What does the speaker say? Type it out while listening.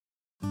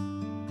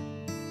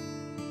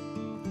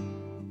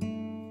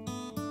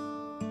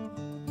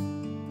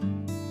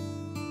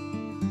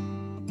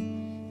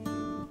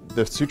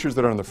The sutures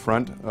that are on the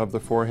front of the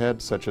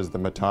forehead, such as the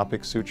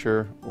Metopic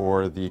suture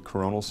or the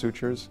coronal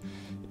sutures,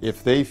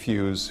 if they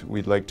fuse,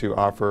 we'd like to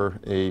offer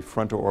a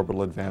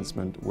fronto-orbital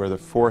advancement where the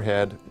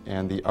forehead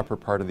and the upper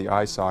part of the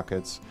eye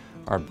sockets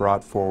are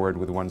brought forward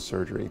with one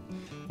surgery.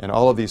 And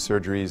all of these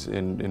surgeries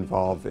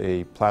involve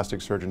a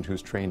plastic surgeon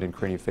who's trained in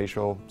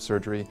craniofacial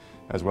surgery,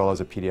 as well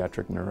as a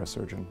pediatric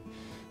neurosurgeon.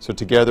 So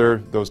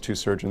together, those two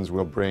surgeons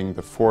will bring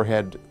the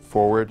forehead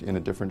forward in a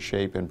different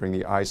shape and bring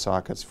the eye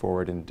sockets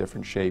forward in a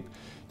different shape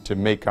to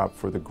make up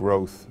for the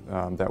growth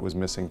that was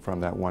missing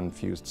from that one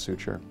fused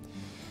suture.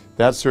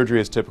 That surgery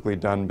is typically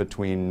done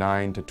between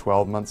 9 to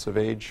 12 months of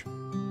age.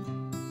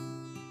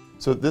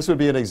 So this would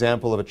be an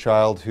example of a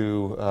child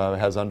who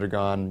has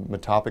undergone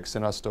Metopic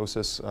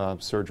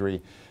synostosis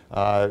surgery.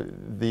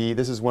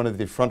 This is one of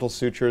the frontal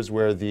sutures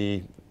where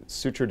the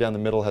suture down the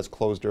middle has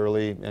closed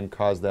early and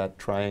caused that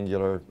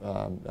triangular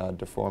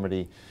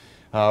deformity.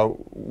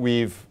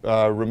 We've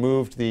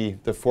removed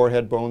the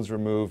forehead bones,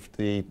 removed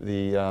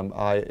the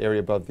eye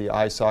area above the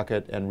eye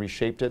socket and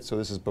reshaped it. So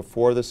this is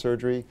before the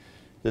surgery.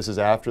 This is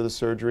after the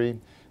surgery.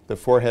 The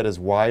forehead is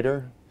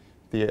wider.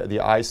 The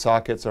eye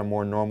sockets are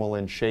more normal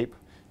in shape,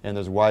 and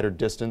there's wider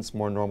distance,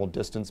 more normal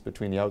distance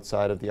between the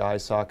outside of the eye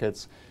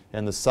sockets.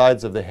 And the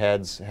sides of the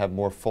heads have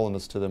more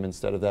fullness to them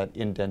instead of that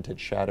indented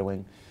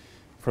shadowing.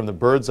 From the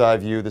bird's eye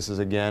view, this is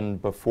again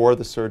before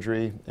the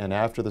surgery and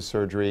after the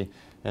surgery,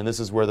 and this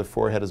is where the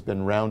forehead has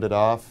been rounded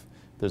off.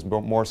 There's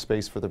more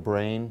space for the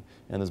brain,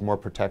 and there's more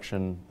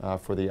protection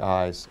for the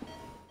eyes.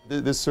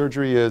 This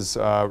surgery is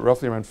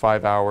roughly around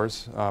 5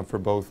 hours for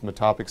both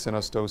Metopic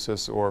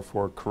synostosis or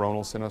for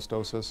coronal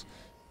synostosis.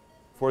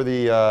 For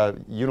the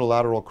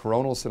unilateral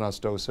coronal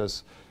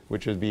synostosis,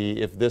 which would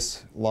be if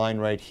this line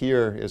right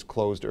here is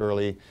closed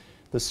early,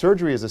 the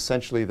surgery is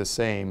essentially the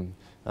same.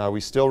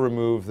 We still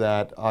remove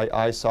that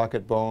eye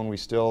socket bone, we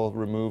still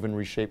remove and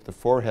reshape the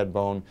forehead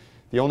bone.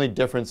 The only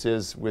difference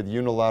is with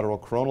unilateral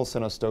coronal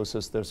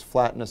synostosis, there's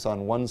flatness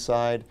on one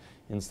side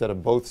instead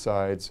of both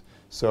sides.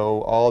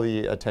 So all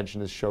the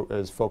attention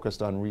is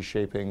focused on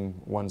reshaping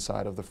one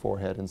side of the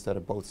forehead instead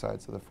of both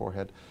sides of the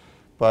forehead.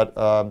 But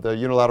the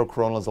unilateral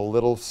coronal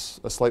is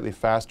a slightly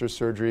faster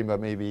surgery, but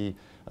maybe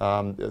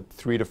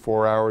 3 to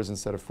 4 hours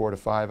instead of 4 to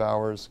 5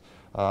 hours,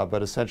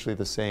 but essentially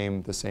the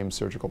same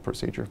surgical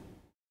procedure.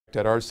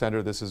 At our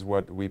center, this is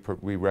what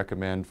we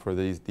recommend for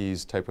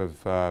these type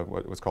of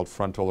what's called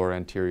frontal or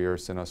anterior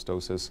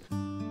synostosis.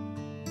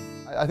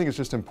 I think it's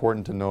just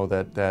important to know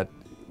that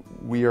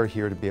we are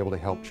here to be able to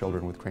help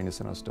children with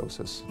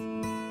craniosynostosis.